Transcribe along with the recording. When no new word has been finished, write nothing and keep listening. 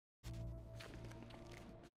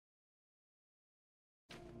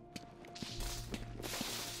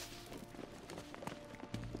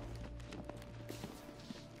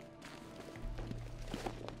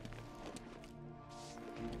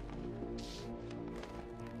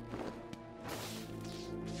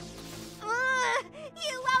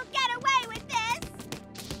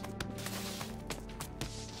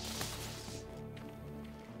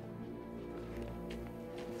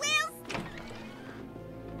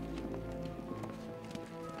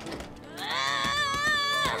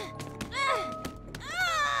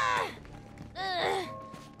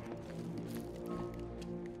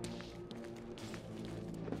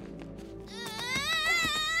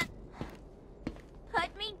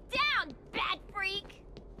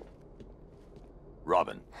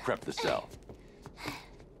Robin, prep the cell.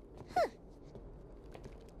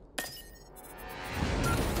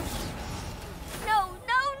 No,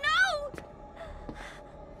 no, no!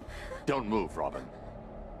 Don't move, Robin.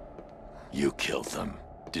 You killed them,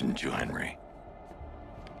 didn't you, Henry?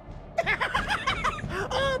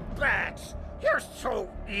 Oh, Bats! You're so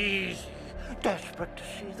easy. Desperate to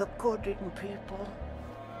see the good in people.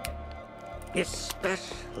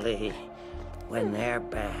 Especially when they're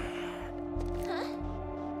bad. Huh?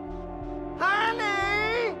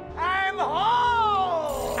 Honey! I'm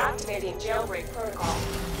home! Activating jailbreak protocol.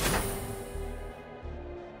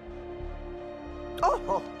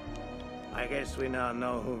 Oh! I guess we now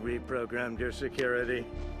know who reprogrammed your security.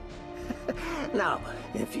 Now,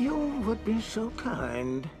 if you would be so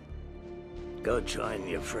kind, go join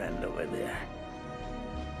your friend over there.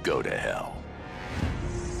 Go to hell.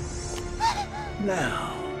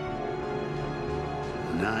 Now.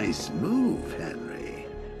 Nice move, Henry.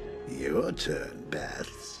 Your turn,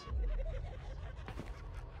 Bats.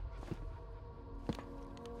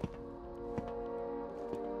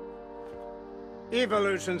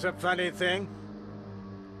 Evolution's a funny thing.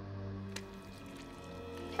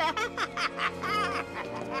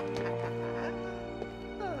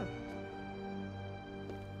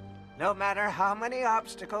 No matter how many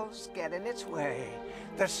obstacles get in its way,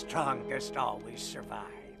 the strongest always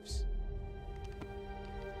survives.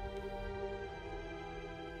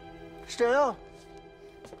 Still,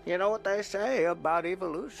 you know what they say about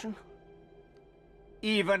evolution?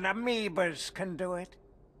 Even amoebas can do it.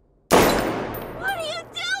 What are you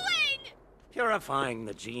doing? Purifying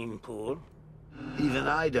the gene pool. Even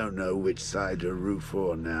I don't know which side to root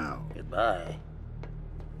for now. Goodbye.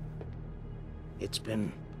 It's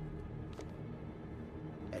been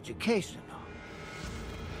educational.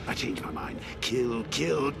 I changed my mind. Kill,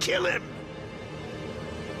 kill, kill him!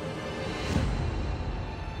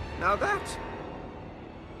 Now that's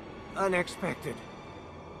unexpected.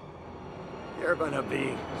 You're gonna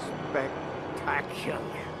be spectacular.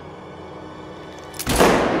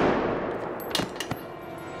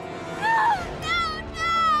 No, no,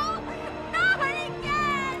 no! Not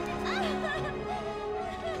again!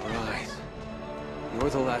 Right. You're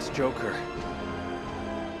the last Joker.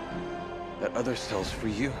 That other cell's for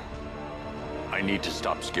you. I need to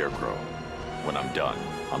stop Scarecrow. When I'm done,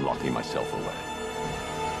 I'm locking myself away.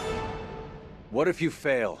 What if you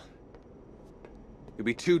fail? You'll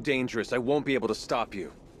be too dangerous. I won't be able to stop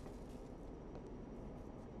you.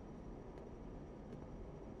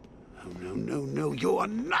 Oh, no, no, no. You are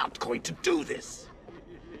not going to do this!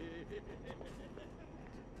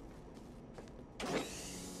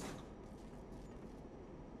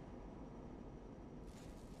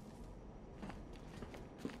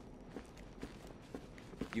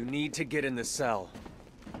 You need to get in the cell.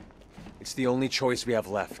 It's the only choice we have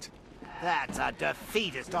left. That's a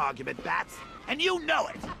defeatist argument, Bats, and you know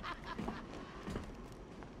it!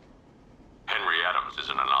 Henry Adams is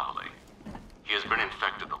an anomaly. He has been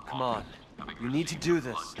infected the Come on. You need to do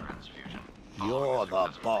this. You're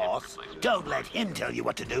the boss. Don't let him tell you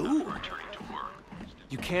what to do.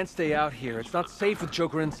 You can't stay out here. It's not safe with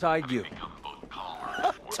Joker inside you.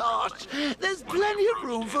 Tosh, there's plenty of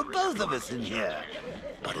room for both of us in here.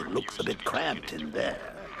 But it looks a bit cramped in there.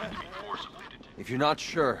 If you're not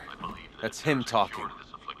sure, that's him talking.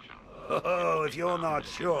 Oh, if you're not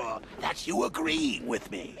sure, that's you agreeing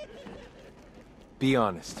with me. Be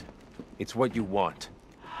honest. It's what you want.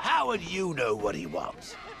 How would you know what he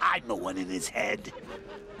wants? I'm the one in his head.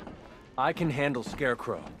 I can handle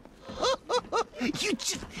Scarecrow. You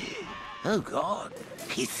just... Oh, God.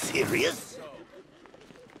 He's serious?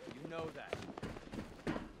 You know that.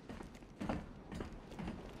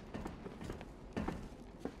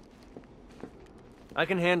 I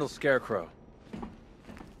can handle Scarecrow.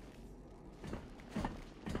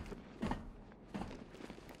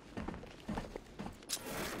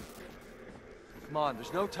 Come on,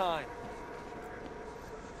 there's no time.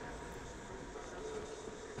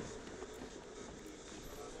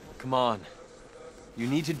 Come on. You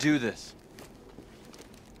need to do this.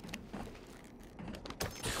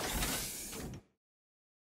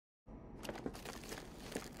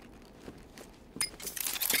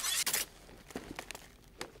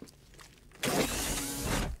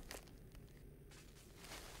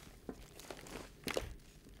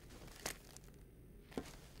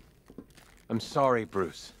 I'm sorry,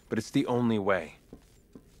 Bruce, but it's the only way.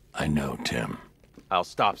 I know, Tim. I'll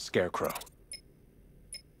stop Scarecrow.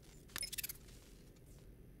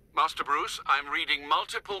 Master Bruce, I'm reading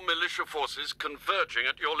multiple militia forces converging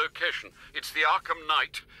at your location. It's the Arkham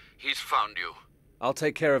Knight. He's found you. I'll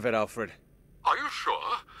take care of it, Alfred. Are you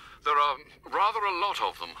sure? There are rather a lot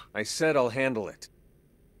of them. I said I'll handle it.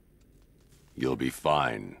 You'll be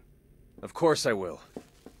fine. Of course I will.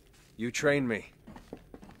 You train me.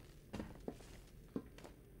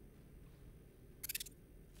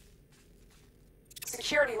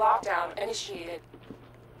 Security lockdown initiated.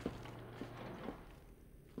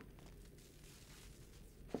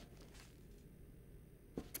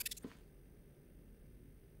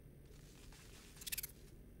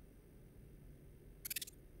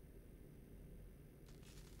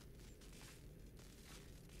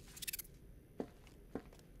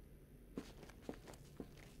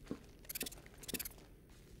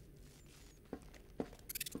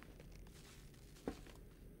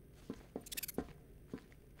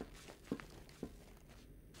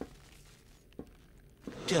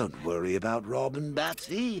 Don't worry about Robin,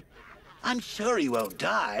 Batsy. I'm sure he won't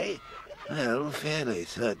die. Well, fairly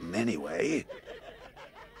certain anyway.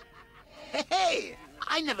 Hey!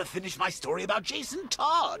 I never finished my story about Jason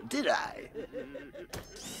Todd, did I?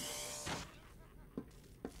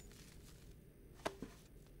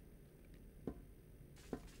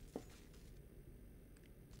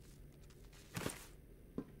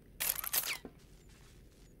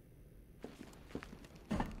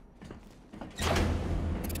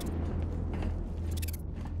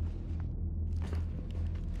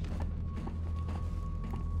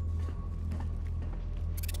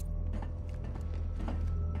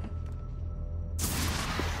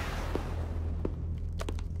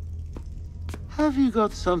 Have you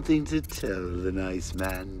got something to tell the nice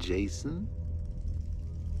man, Jason?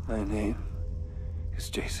 My name is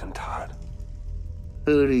Jason Todd.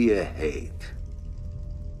 Who do you hate?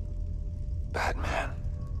 Batman.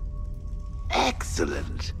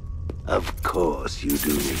 Excellent. Of course you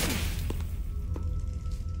do.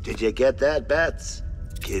 Did you get that, Bats?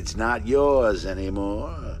 Kid's not yours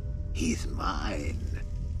anymore. He's mine.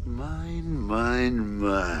 Mine.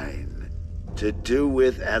 To do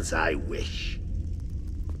with as I wish.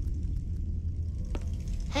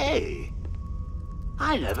 Hey,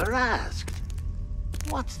 I never asked.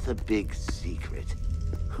 What's the big secret?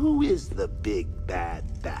 Who is the big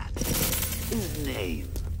bad bat? His name.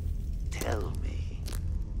 Tell me.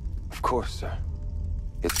 Of course, sir.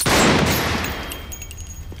 It's...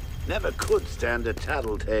 Never could stand a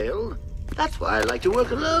tattletale. That's why I like to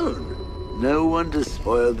work alone. No one to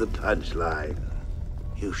spoil the punchline.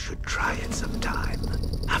 You should try it sometime.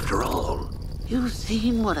 After all, you've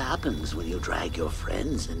seen what happens when you drag your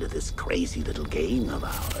friends into this crazy little game of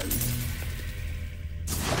ours.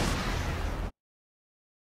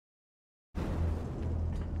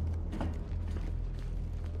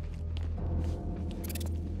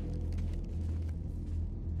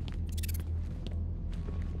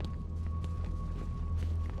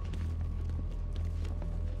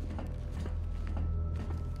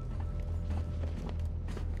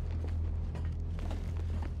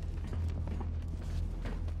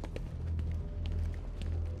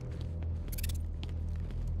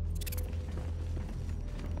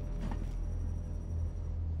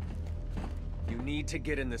 You need to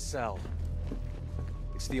get in the cell.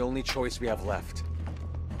 It's the only choice we have left.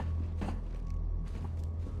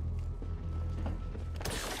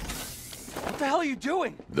 What the hell are you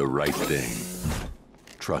doing? The right thing.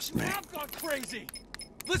 Trust me. I've gone crazy!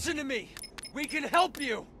 Listen to me! We can help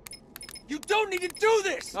you! You don't need to do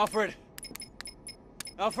this! Alfred!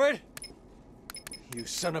 Alfred! You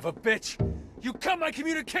son of a bitch! You cut my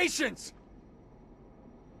communications!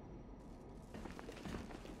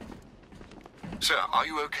 Sir, are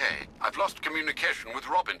you okay? I've lost communication with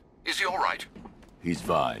Robin. Is he all right? He's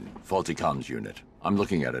fine. Faulty comms unit. I'm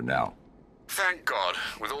looking at him now. Thank God.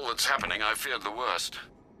 With all that's happening, I feared the worst.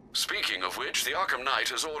 Speaking of which, the Arkham Knight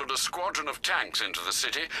has ordered a squadron of tanks into the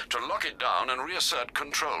city to lock it down and reassert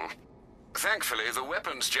control. Thankfully, the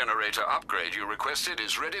weapons generator upgrade you requested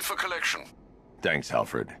is ready for collection. Thanks,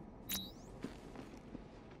 Alfred.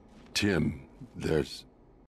 Tim, there's...